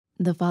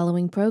The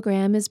following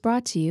program is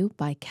brought to you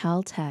by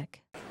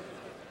Caltech.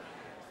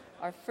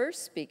 Our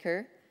first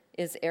speaker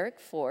is Eric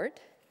Ford.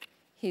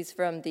 He's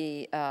from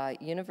the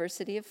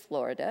University of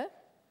Florida.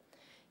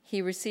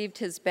 He received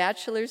his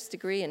bachelor's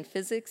degree in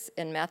physics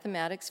and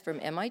mathematics from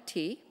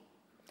MIT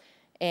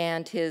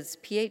and his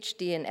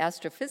PhD in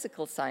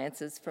astrophysical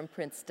sciences from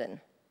Princeton.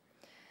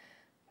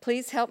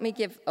 Please help me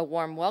give a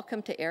warm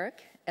welcome to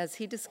Eric as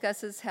he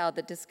discusses how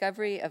the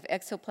discovery of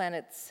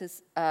exoplanet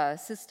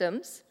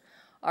systems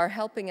are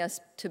helping us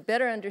to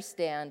better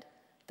understand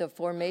the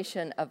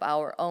formation of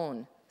our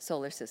own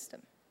solar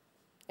system.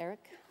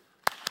 Eric?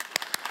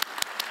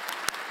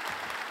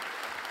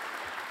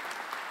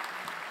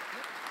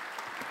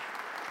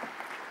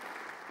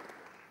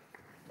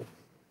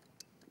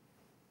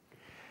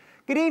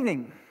 Good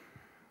evening.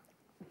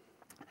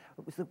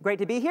 It's great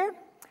to be here.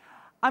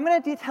 I'm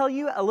going to tell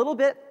you a little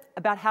bit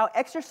about how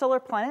extrasolar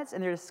planets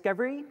and their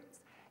discovery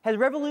has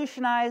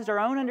revolutionized our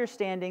own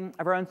understanding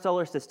of our own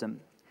solar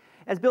system.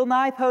 As Bill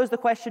Nye posed the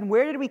question,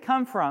 where did we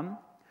come from?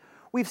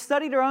 We've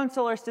studied our own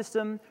solar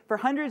system for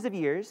hundreds of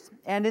years,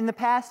 and in the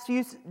past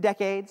few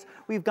decades,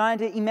 we've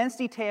gone into immense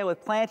detail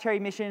with planetary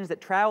missions that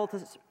travel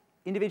to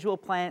individual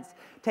planets,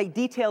 take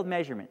detailed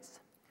measurements.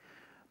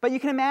 But you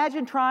can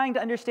imagine trying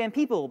to understand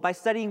people by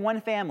studying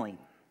one family.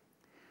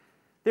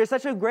 There's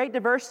such a great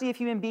diversity of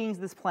human beings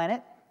on this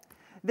planet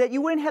that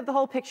you wouldn't have the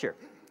whole picture.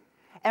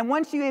 And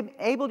once you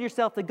enabled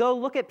yourself to go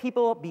look at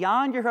people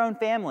beyond your own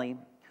family,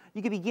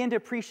 you can begin to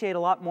appreciate a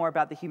lot more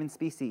about the human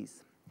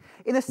species.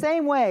 In the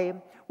same way,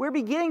 we're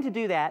beginning to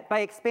do that by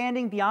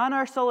expanding beyond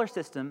our solar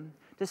system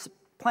to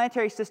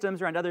planetary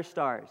systems around other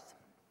stars.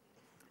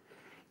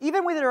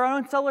 Even within our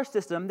own solar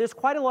system, there's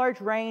quite a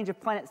large range of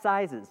planet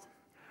sizes.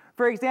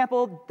 For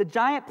example, the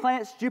giant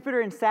planets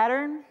Jupiter and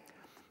Saturn,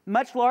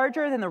 much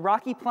larger than the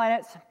rocky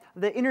planets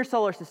of the inner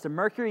solar system,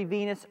 Mercury,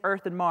 Venus,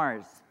 Earth, and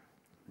Mars.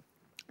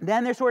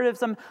 Then there's sort of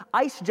some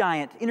ice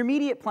giant,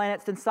 intermediate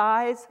planets in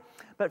size,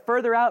 but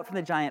further out from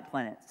the giant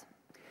planets.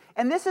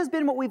 And this has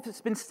been what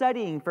we've been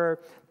studying for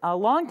a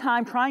long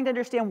time, trying to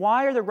understand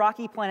why are the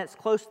rocky planets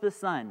close to the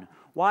sun?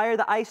 Why are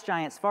the ice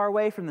giants far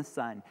away from the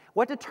sun?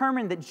 What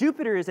determined that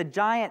Jupiter is a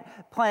giant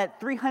planet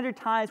 300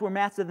 times more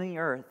massive than the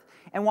Earth?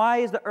 And why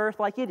is the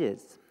Earth like it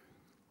is?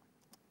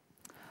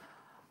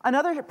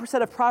 Another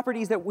set of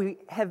properties that we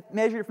have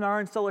measured from our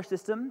own solar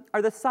system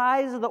are the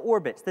size of the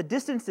orbits, the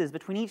distances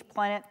between each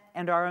planet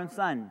and our own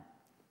sun.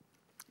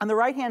 On the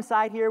right-hand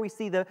side here, we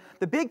see the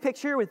big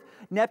picture with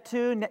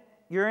Neptune,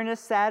 Uranus,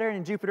 Saturn,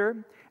 and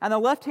Jupiter. On the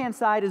left-hand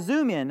side, a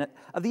zoom-in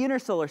of the inner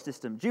solar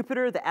system,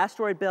 Jupiter, the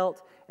asteroid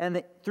belt, and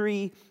the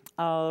three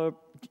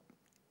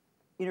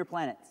inner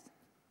planets.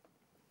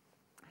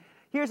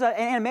 Here's an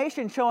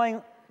animation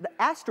showing the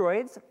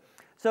asteroids.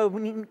 So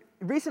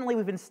recently,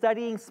 we've been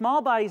studying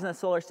small bodies in the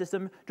solar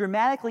system,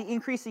 dramatically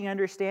increasing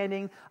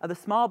understanding of the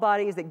small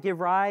bodies that give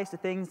rise to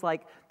things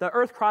like the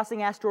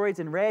Earth-crossing asteroids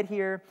in red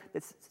here,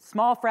 this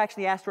small fraction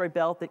of the asteroid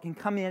belt that can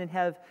come in and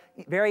have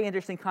very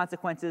interesting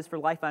consequences for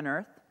life on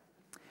Earth.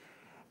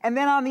 And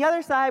then on the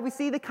other side, we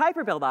see the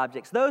Kuiper Belt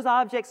objects. Those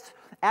objects,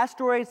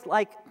 asteroids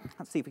like,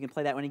 let's see if we can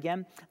play that one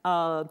again,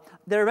 that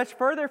are much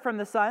further from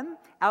the sun,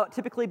 out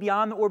typically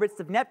beyond the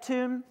orbits of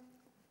Neptune,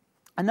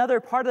 another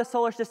part of the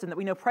solar system that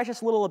we know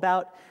precious little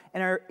about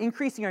and are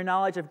increasing our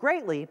knowledge of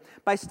greatly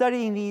by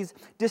studying these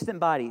distant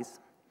bodies,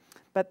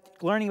 but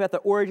learning about the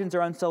origins of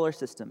our own solar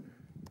system.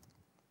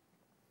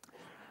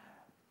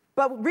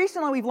 But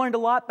recently we've learned a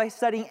lot by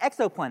studying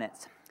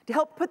exoplanets. To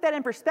help put that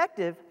in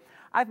perspective,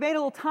 I've made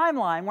a little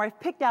timeline where I've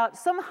picked out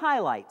some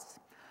highlights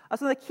of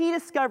some of the key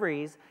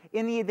discoveries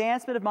in the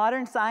advancement of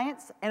modern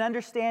science and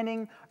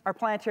understanding our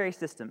planetary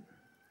system.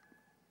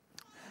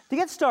 To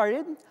get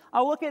started,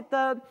 I'll look at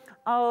the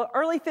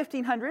early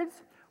 1500s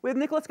with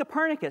Nicholas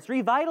Copernicus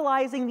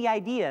revitalizing the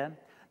idea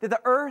that the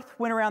Earth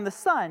went around the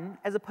sun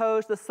as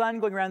opposed to the sun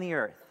going around the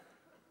Earth.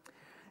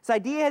 This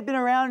idea had been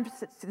around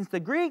since the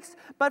Greeks,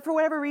 but for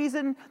whatever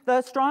reason, the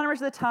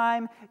astronomers at the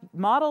time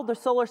modeled the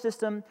solar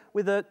system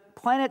with the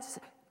planets,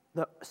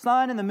 the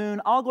sun and the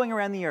moon, all going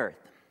around the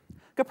Earth.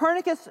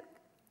 Copernicus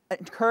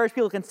encouraged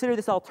people to consider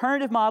this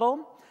alternative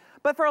model,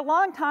 but for a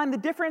long time, the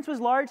difference was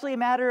largely a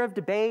matter of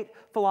debate,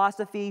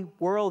 philosophy,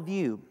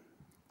 worldview.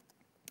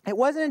 It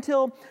wasn't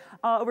until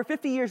over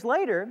 50 years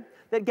later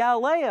that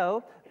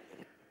Galileo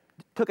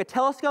took a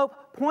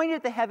telescope, pointed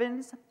at the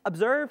heavens,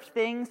 observed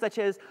things such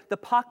as the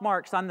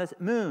pockmarks on the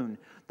moon,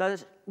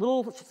 the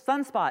little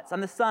sunspots on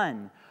the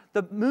sun,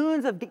 the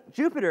moons of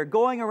Jupiter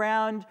going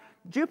around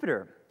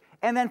Jupiter,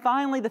 and then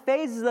finally the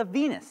phases of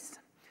Venus,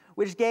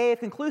 which gave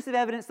conclusive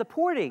evidence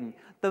supporting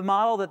the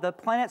model that the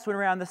planets went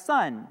around the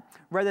sun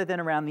rather than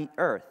around the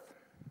Earth.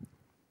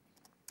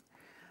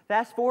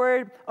 Fast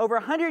forward over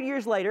 100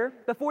 years later,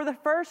 before the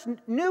first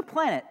new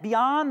planet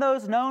beyond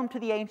those known to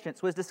the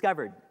ancients was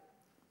discovered.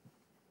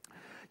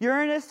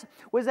 Uranus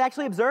was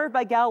actually observed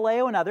by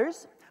Galileo and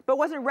others, but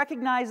wasn't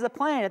recognized as a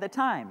planet at the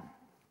time.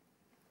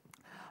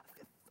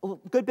 A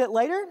good bit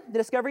later, the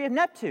discovery of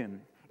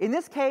Neptune. In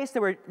this case,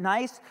 there were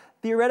nice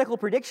theoretical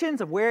predictions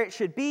of where it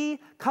should be,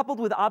 coupled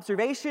with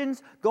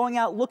observations, going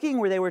out looking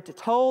where they were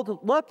told to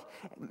look,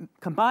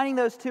 combining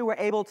those two, we're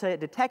able to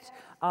detect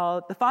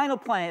the final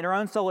planet in our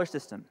own solar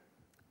system.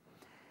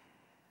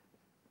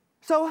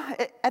 So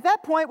at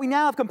that point, we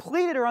now have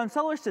completed our own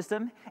solar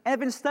system and have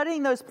been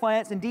studying those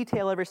planets in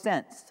detail ever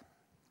since.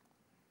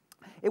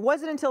 It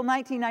wasn't until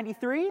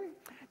 1993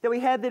 that we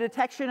had the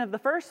detection of the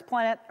first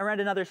planet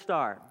around another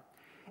star.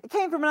 It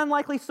came from an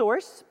unlikely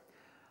source.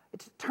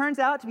 It turns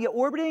out to be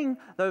orbiting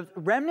the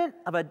remnant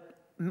of a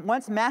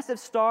once massive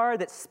star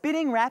that's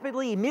spinning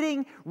rapidly,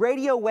 emitting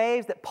radio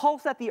waves that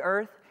pulse at the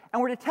Earth,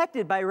 and were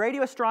detected by a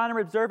radio astronomer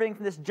observing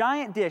from this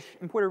giant dish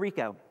in Puerto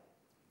Rico.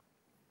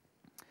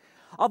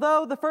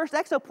 Although the first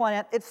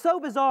exoplanet, it's so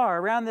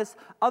bizarre around this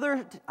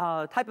other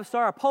type of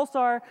star, a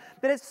pulsar,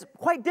 that it's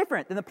quite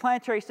different than the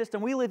planetary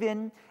system we live in,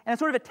 and it's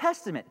sort of a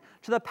testament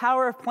to the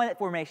power of planet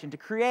formation to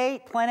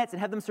create planets and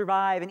have them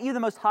survive in even the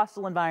most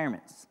hostile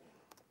environments.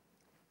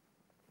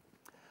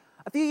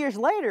 A few years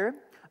later,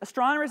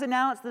 astronomers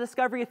announced the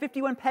discovery of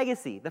 51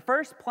 Pegasi, the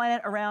first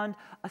planet around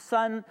a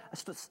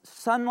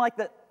sun-like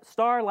the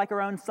star like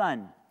our own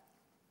sun.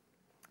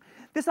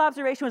 This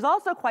observation was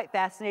also quite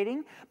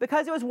fascinating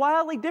because it was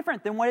wildly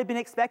different than what had been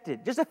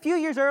expected. Just a few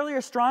years earlier,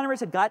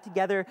 astronomers had got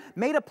together,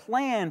 made a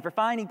plan for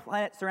finding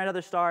planets around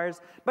other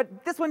stars,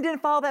 but this one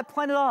didn't follow that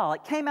plan at all.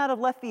 It came out of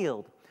left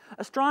field.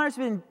 Astronomers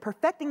have been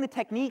perfecting the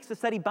techniques to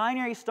study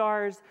binary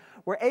stars,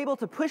 were able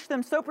to push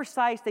them so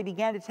precise they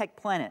began to detect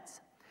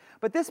planets.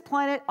 But this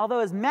planet, although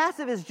as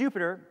massive as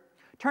Jupiter,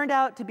 turned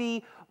out to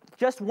be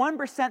just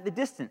 1% the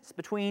distance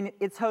between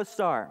its host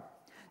star.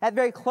 That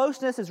very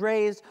closeness has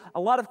raised a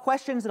lot of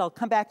questions that I'll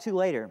come back to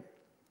later.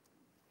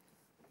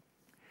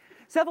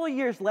 Several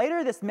years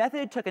later, this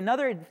method took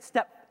another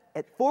step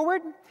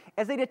forward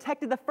as they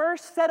detected the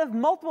first set of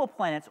multiple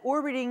planets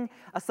orbiting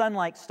a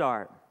sun-like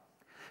star.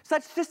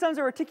 Such systems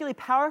are particularly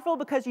powerful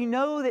because you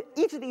know that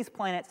each of these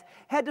planets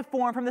had to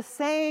form from the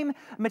same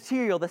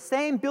material, the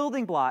same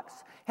building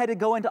blocks had to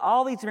go into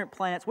all these different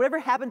planets. Whatever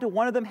happened to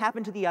one of them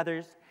happened to the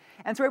others.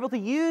 And so we're able to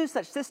use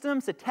such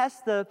systems to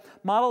test the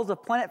models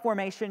of planet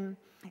formation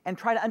and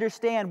try to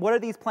understand what are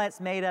these planets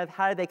made of,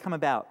 how did they come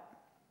about.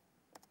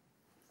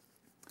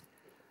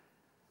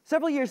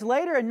 Several years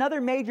later, another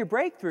major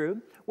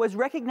breakthrough was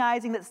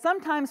recognizing that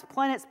sometimes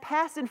planets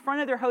pass in front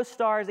of their host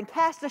stars and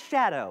cast a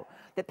shadow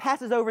that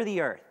passes over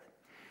the Earth.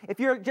 If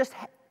you're just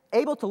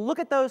able to look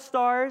at those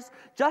stars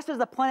just as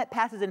the planet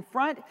passes in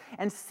front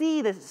and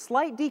see the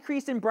slight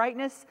decrease in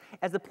brightness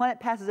as the planet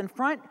passes in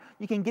front,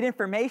 you can get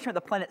information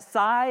about the planet's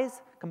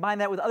size, combine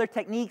that with other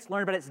techniques,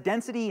 learn about its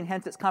density and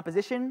hence its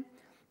composition.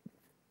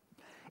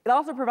 It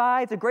also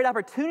provides a great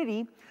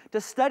opportunity to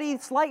study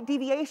slight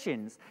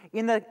deviations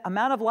in the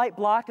amount of light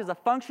blocked as a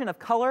function of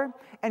color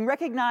and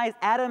recognize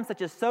atoms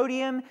such as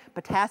sodium,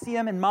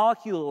 potassium, and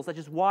molecules such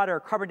as water,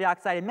 carbon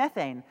dioxide, and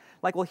methane,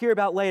 like we'll hear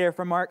about later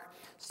from Mark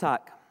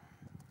Stock.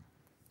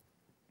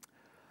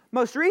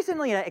 Most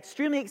recently, an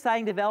extremely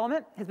exciting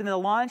development has been the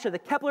launch of the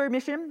Kepler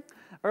mission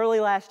early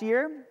last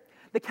year.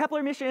 The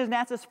Kepler mission is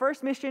NASA's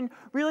first mission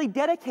really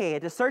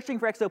dedicated to searching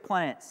for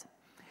exoplanets.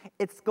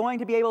 It's going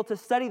to be able to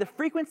study the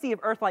frequency of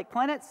Earth-like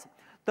planets,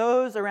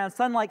 those around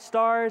sun-like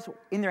stars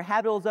in their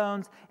habitable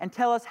zones, and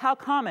tell us how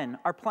common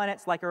are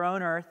planets like our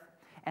own Earth,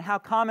 and how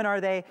common are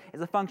they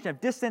as a function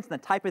of distance and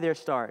the type of their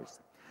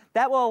stars.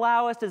 That will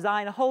allow us to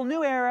design a whole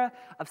new era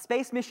of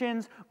space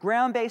missions,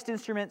 ground-based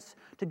instruments,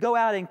 to go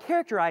out and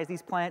characterize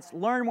these planets,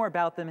 learn more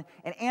about them,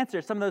 and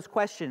answer some of those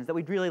questions that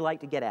we'd really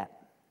like to get at.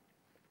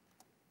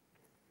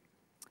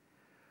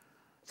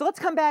 So let's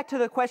come back to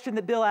the question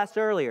that Bill asked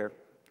earlier.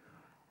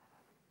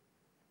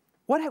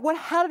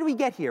 How did we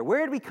get here?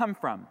 Where did we come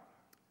from?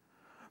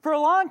 For a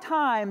long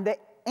time, the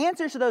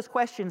answers to those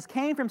questions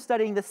came from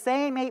studying the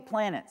same 8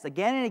 planets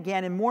again and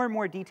again in more and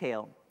more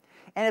detail.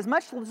 And as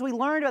much as we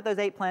learned about those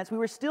 8 planets, we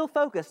were still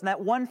focused on that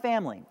one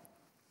family.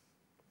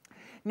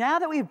 Now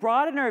that we've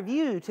broadened our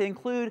view to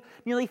include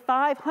nearly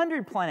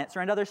 500 planets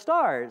around other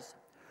stars,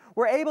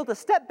 we're able to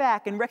step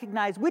back and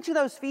recognize which of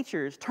those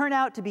features turn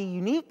out to be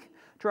unique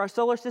to our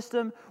solar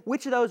system,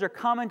 which of those are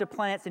common to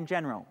planets in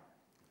general.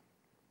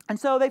 And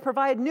so they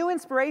provide new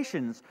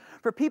inspirations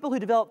for people who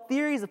develop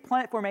theories of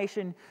planet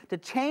formation to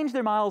change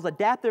their models,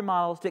 adapt their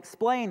models to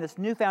explain this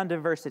newfound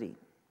diversity.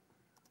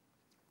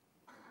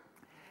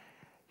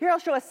 Here I'll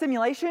show a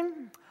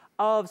simulation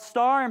of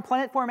star and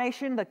planet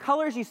formation. The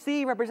colors you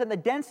see represent the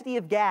density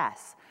of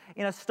gas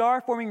in a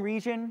star-forming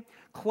region,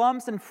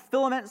 clumps and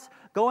filaments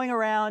going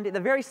around. In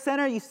the very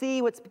center, you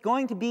see what's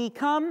going to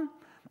become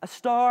a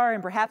star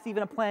and perhaps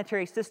even a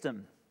planetary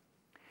system.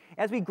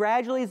 As we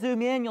gradually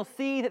zoom in, you'll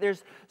see that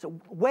there's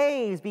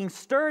waves being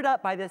stirred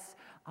up by this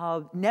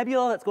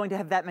nebula that's going to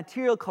have that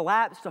material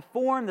collapse to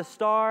form the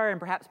star and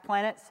perhaps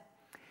planets.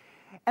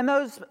 And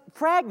those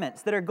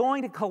fragments that are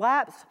going to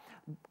collapse,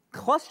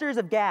 clusters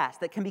of gas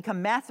that can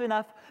become massive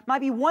enough, might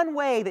be one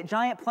way that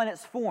giant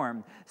planets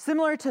form,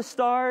 similar to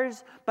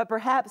stars, but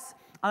perhaps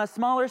on a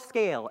smaller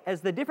scale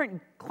as the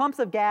different clumps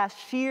of gas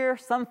shear,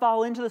 some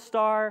fall into the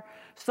star,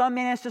 some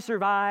manage to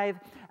survive,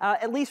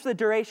 at least for the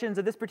durations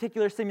of this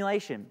particular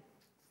simulation.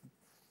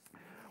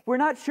 We're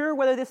not sure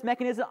whether this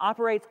mechanism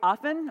operates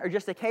often or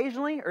just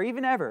occasionally or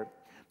even ever,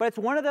 but it's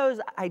one of those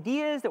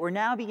ideas that we're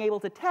now being able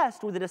to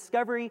test with the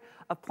discovery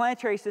of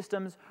planetary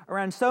systems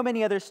around so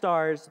many other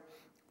stars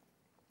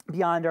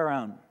beyond our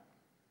own.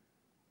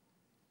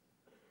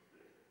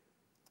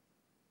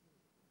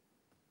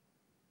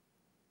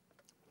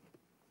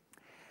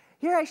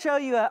 Here I show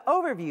you an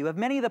overview of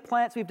many of the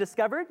planets we've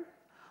discovered.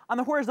 On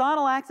the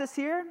horizontal axis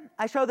here,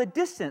 I show the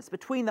distance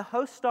between the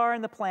host star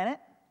and the planet.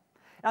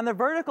 And on the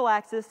vertical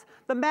axis,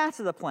 the mass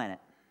of the planet.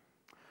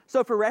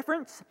 So for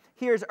reference,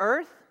 here's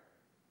Earth,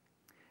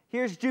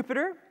 here's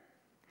Jupiter,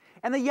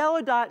 and the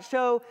yellow dots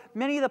show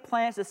many of the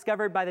planets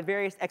discovered by the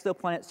various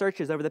exoplanet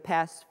searches over the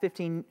past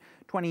 15,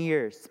 20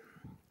 years.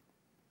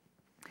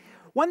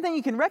 One thing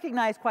you can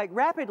recognize quite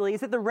rapidly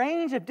is that the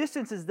range of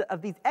distances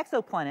of these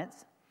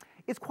exoplanets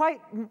is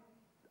quite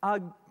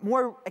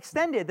more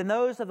extended than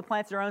those of the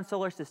planets in our own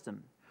solar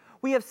system.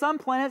 We have some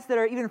planets that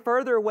are even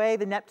further away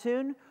than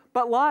Neptune,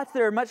 but lots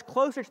that are much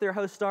closer to their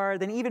host star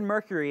than even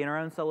Mercury in our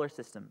own solar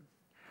system.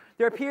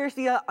 There appears to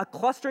be a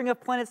clustering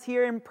of planets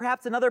here and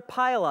perhaps another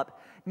pileup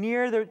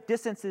near the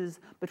distances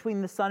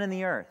between the Sun and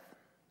the Earth.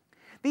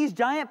 These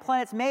giant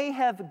planets may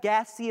have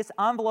gaseous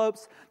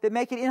envelopes that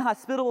make it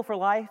inhospitable for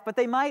life, but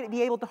they might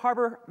be able to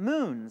harbor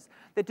moons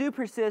that do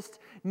persist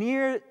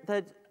near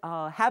the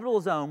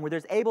habitable zone where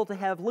there's able to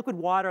have liquid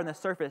water on the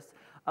surface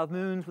of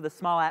moons with a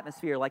small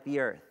atmosphere like the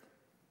Earth.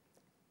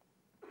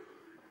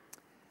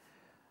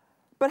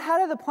 But how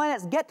did the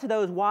planets get to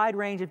those wide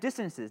range of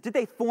distances? Did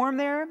they form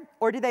there,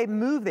 or did they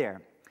move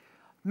there?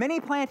 Many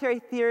planetary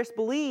theorists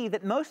believe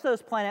that most of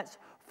those planets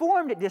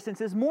formed at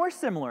distances more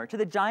similar to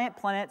the giant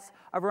planets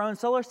of our own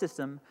solar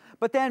system,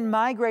 but then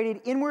migrated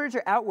inwards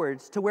or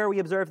outwards to where we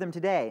observe them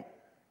today.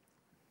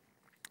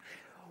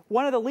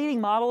 One of the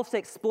leading models to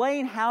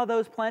explain how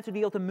those planets would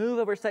be able to move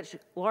over such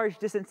large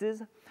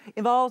distances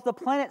involves the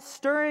planet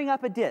stirring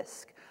up a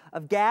disk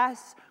of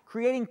gas,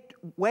 creating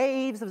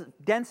waves of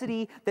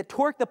density that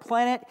torque the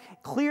planet,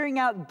 clearing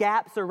out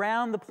gaps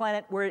around the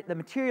planet where the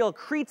material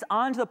accretes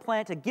onto the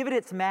planet to give it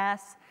its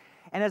mass.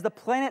 And as the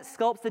planet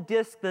sculpts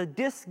the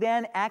disk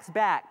then acts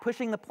back,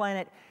 pushing the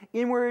planet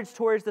inwards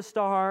towards the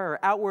star or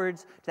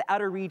outwards to the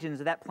outer regions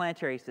of that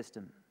planetary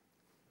system.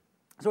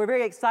 So we're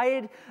very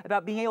excited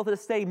about being able to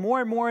study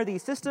more and more of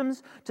these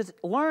systems to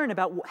learn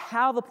about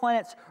how the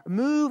planets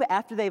move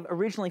after they've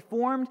originally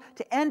formed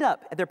to end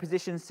up at their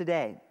positions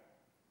today.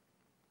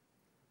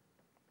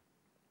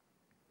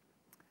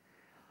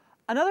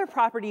 Another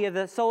property of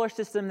the solar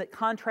system that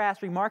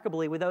contrasts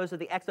remarkably with those of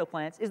the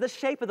exoplanets is the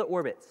shape of the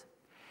orbits.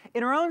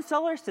 In our own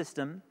solar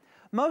system,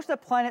 most of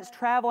the planets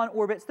travel on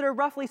orbits that are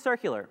roughly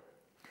circular.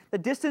 The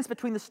distance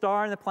between the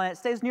star and the planet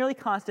stays nearly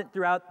constant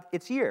throughout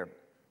its year.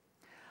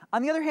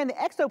 On the other hand, the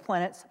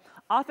exoplanets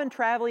often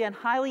travel on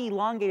highly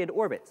elongated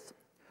orbits.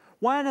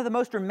 One of the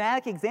most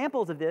dramatic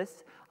examples of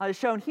this is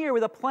shown here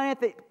with a planet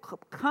that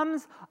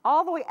comes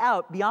all the way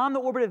out beyond the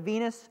orbit of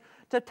Venus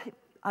to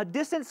a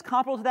distance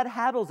comparable to that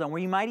habitable zone,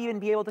 where you might even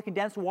be able to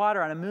condense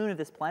water on a moon of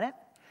this planet.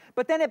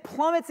 But then it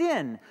plummets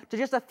in to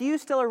just a few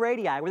stellar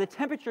radii, where the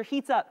temperature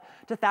heats up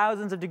to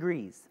thousands of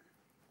degrees.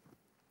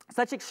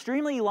 Such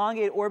extremely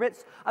elongated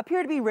orbits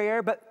appear to be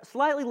rare, but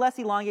slightly less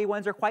elongated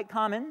ones are quite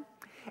common.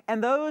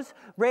 And those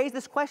raise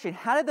this question: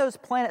 how did those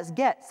planets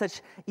get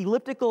such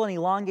elliptical and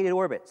elongated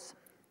orbits?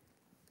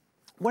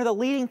 One of the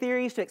leading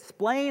theories to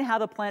explain how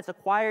the planets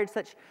acquired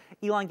such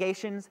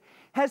elongations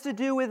has to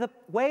do with the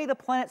way the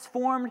planets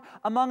formed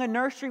among a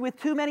nursery with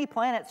too many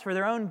planets for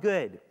their own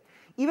good.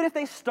 Even if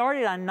they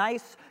started on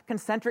nice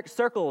concentric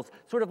circles,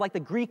 sort of like the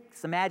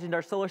Greeks imagined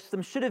our solar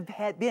system should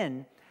have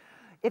been,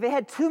 if it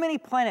had too many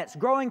planets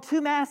growing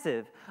too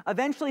massive,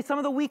 eventually some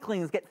of the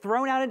weaklings get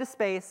thrown out into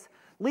space,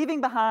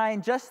 leaving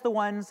behind just the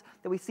ones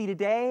that we see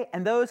today,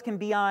 and those can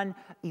be on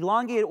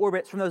elongated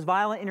orbits from those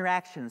violent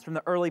interactions from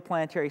the early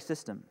planetary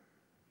system.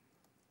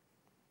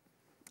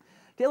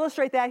 To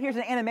illustrate that, here's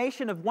an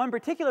animation of one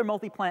particular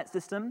multi-planet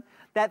system,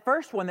 that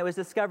first one that was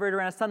discovered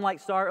around a sun-like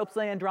star,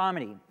 Upsilon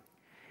Andromedae.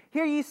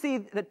 Here you see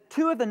the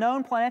two of the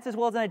known planets as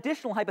well as an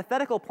additional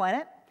hypothetical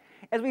planet.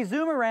 As we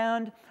zoom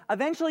around,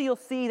 eventually you'll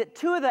see that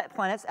two of the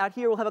planets out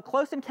here will have a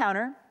close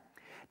encounter,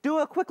 do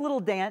a quick little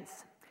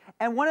dance,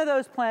 and one of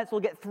those planets will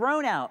get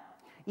thrown out,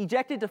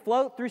 ejected to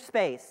float through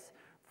space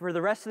for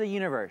the rest of the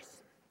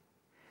universe.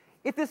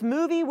 If this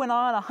movie went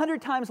on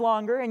 100 times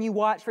longer and you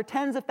watched for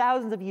tens of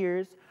thousands of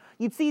years,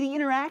 you'd see the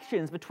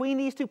interactions between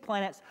these two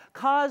planets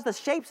cause the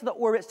shapes of the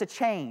orbits to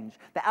change,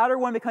 the outer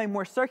one becoming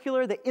more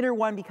circular, the inner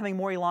one becoming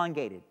more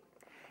elongated.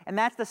 And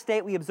that's the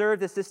state we observe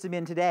this system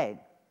in today.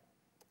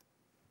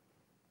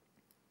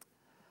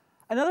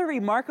 Another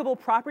remarkable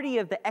property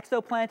of the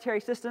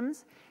exoplanetary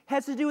systems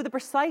has to do with the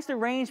precise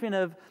arrangement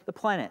of the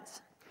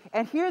planets.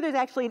 And here there's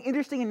actually an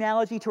interesting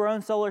analogy to our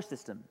own solar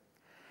system.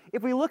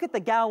 If we look at the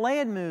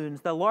Galilean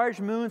moons, the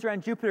large moons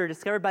around Jupiter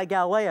discovered by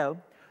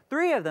Galileo,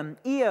 Three of them,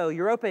 Io,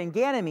 Europa, and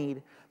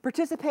Ganymede,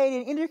 participate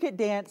in intricate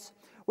dance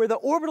where the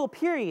orbital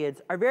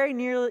periods are very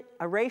nearly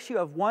a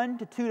ratio of 1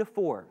 to 2 to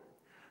 4.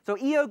 So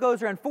Io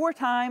goes around 4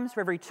 times. For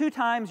every 2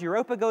 times,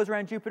 Europa goes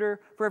around Jupiter.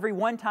 For every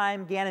 1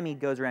 time, Ganymede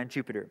goes around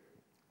Jupiter.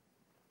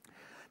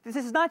 This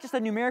is not just a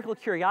numerical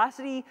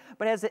curiosity,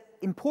 but is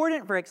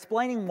important for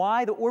explaining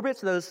why the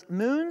orbits of those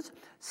moons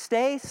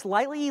stay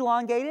slightly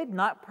elongated,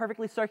 not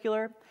perfectly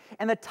circular,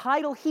 and the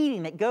tidal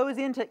heating that goes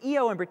into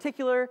Io in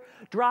particular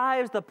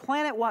drives the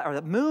planet-wide or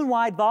the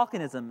moon-wide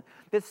volcanism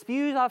that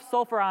spews off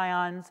sulfur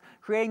ions,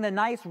 creating the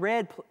nice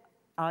red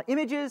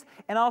images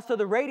and also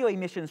the radio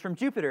emissions from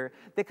Jupiter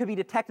that could be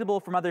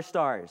detectable from other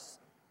stars.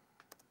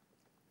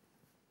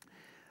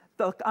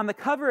 On the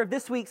cover of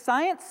this week's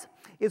Science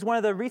is one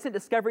of the recent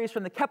discoveries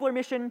from the Kepler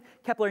mission,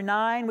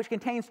 Kepler-9, which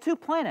contains 2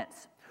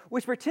 planets,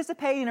 which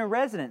participate in a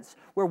resonance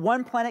where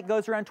one planet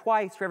goes around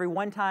twice for every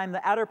 1 time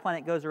the outer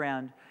planet goes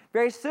around,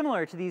 very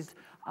similar to these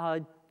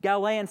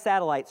Galilean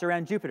satellites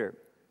around Jupiter.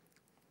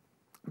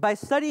 By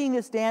studying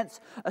this dance,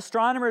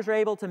 astronomers are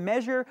able to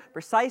measure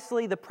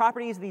precisely the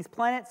properties of these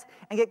planets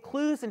and get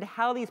clues into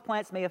how these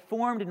planets may have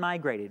formed and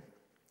migrated.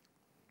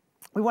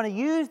 We want to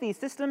use these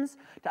systems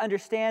to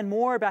understand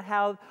more about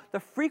how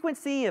the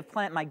frequency of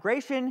planet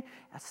migration,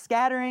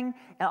 scattering,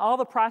 and all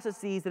the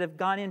processes that have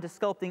gone into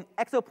sculpting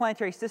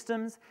exoplanetary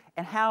systems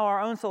and how our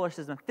own solar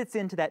system fits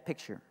into that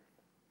picture.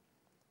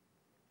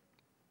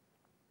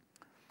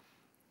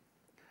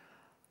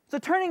 So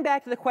turning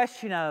back to the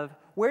question of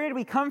where did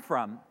we come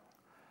from,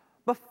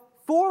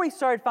 before we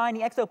started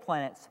finding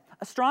exoplanets,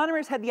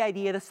 astronomers had the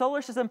idea the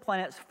solar system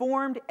planets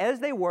formed as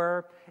they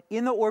were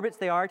in the orbits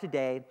they are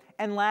today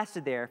and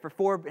lasted there for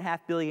 4.5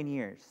 billion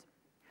years.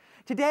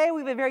 Today,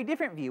 we have a very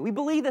different view. We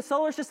believe the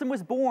solar system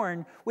was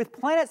born with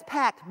planets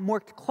packed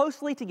more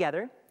closely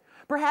together,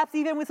 perhaps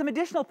even with some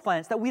additional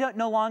planets that we don't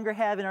no longer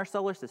have in our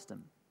solar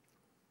system.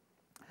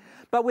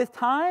 But with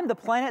time, the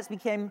planets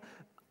became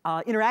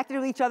interacted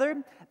with each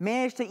other,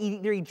 managed to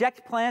either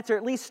eject planets or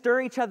at least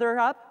stir each other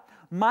up,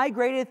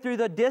 migrated through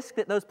the disk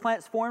that those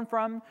planets formed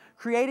from,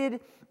 created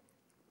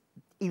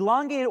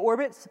elongated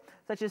orbits,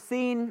 such as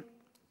seen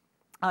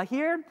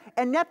here.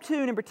 And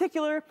Neptune, in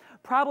particular,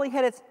 probably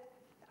had its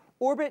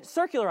orbit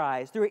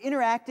circularized through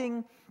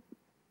interacting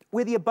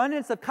with the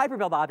abundance of Kuiper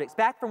Belt objects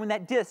back from when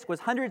that disk was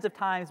hundreds of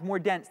times more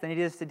dense than it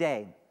is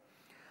today.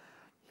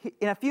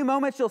 In a few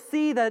moments, you'll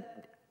see the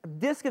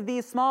disk of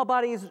these small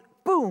bodies,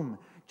 boom,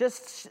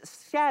 just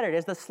shattered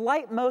as the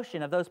slight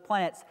motion of those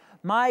planets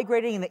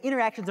migrating and the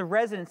interactions of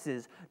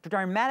resonances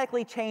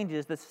dramatically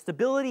changes the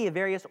stability of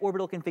various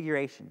orbital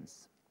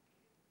configurations.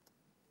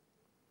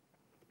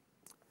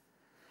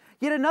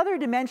 Yet another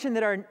dimension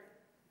that our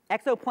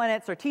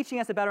exoplanets are teaching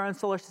us about our own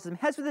solar system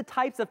has to do with the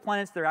types of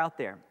planets that are out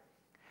there.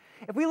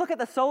 If we look at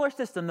the solar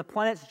system, the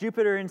planets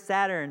Jupiter and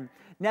Saturn,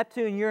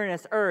 Neptune,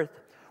 Uranus, Earth,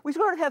 we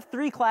sort of have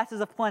 3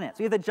 classes of planets.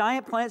 We have the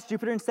giant planets,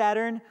 Jupiter and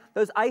Saturn,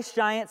 those ice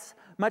giants,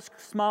 much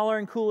smaller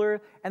and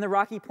cooler, and the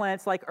rocky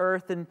planets like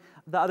Earth and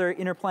the other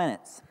inner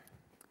planets.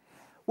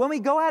 When we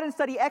go out and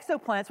study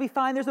exoplanets, we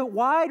find there's a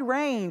wide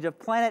range of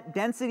planet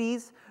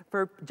densities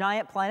for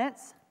giant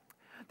planets.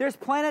 There's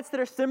planets that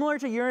are similar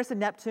to Uranus and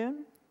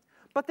Neptune,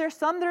 but there's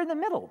some that are in the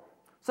middle,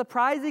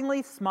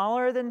 surprisingly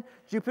smaller than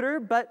Jupiter,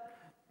 but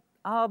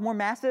more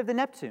massive than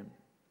Neptune.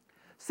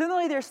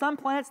 Similarly, there are some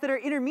planets that are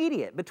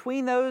intermediate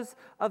between those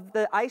of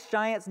the ice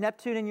giants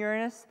Neptune and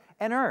Uranus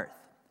and Earth.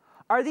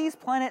 Are these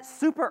planets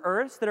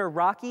super-Earths that are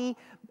rocky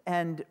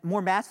and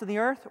more massive than the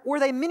Earth? Or are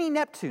they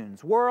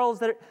mini-Neptunes,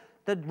 worlds that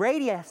the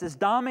radius is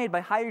dominated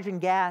by hydrogen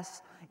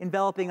gas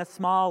enveloping a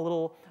small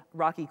little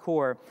rocky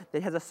core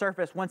that has a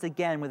surface, once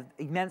again, with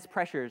immense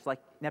pressures like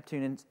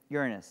Neptune and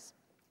Uranus?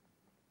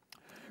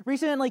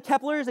 Recently,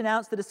 Kepler's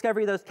announced the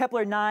discovery of those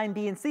Kepler-9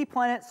 B and C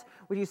planets,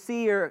 which you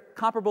see are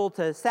comparable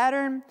to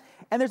Saturn.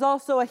 And there's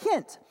also a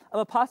hint of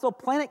a possible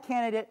planet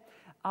candidate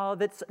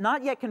that's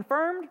not yet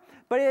confirmed,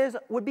 but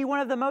would be one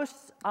of the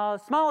most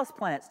smallest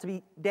planets to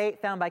be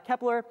found by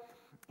Kepler.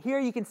 Here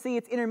you can see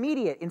it's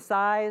intermediate in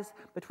size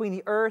between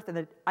the Earth and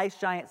the ice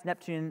giants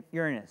Neptune and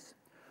Uranus.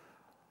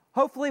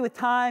 Hopefully, with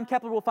time,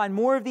 Kepler will find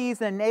more of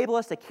these and enable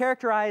us to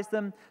characterize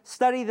them,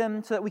 study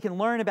them, so that we can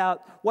learn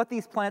about what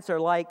these planets are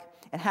like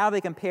and how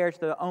they compare to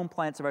the own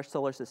planets of our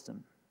solar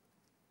system.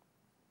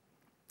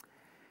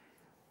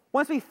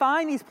 Once we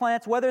find these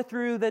planets, whether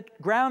through the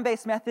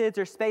ground-based methods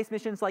or space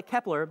missions like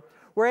Kepler,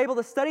 we're able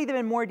to study them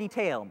in more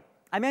detail.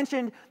 I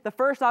mentioned the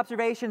first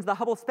observations of the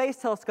Hubble Space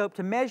Telescope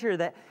to measure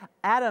the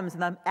atoms in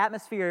the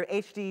atmosphere of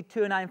HD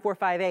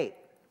 209458.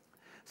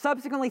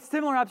 Subsequently,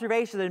 similar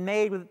observations have been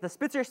made with the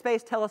Spitzer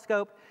Space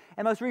Telescope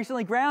and most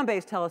recently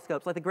ground-based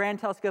telescopes like the Gran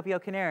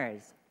Telescopio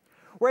Canaris.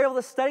 We're able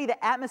to study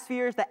the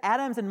atmospheres, the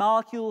atoms and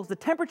molecules, the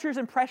temperatures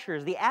and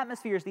pressures, the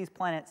atmospheres of these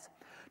planets,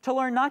 to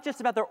learn not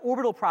just about their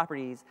orbital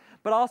properties,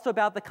 but also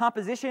about the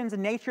compositions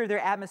and nature of their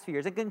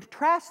atmospheres, and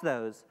contrast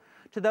those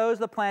to those of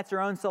the planet's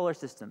own solar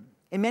system.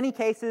 In many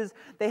cases,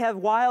 they have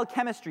wild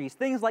chemistries,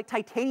 things like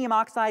titanium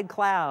oxide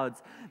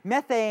clouds,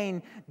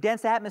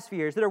 methane-dense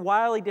atmospheres that are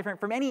wildly different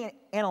from any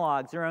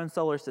analogs in our own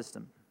solar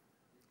system.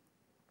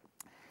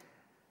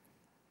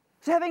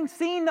 So having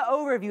seen the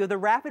overview of the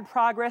rapid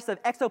progress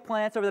of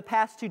exoplanets over the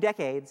past 2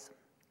 decades,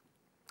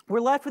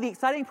 we're left with the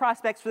exciting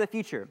prospects for the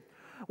future.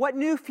 What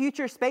new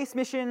future space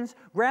missions,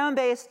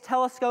 ground-based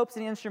telescopes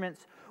and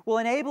instruments will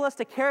enable us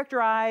to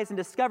characterize and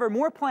discover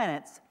more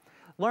planets,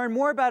 learn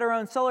more about our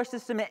own solar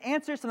system, and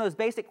answer some of those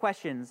basic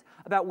questions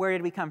about where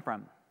did we come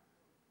from?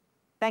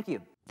 Thank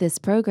you. This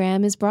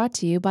program is brought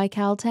to you by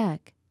Caltech.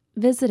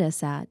 Visit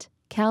us at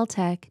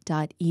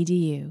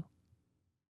caltech.edu.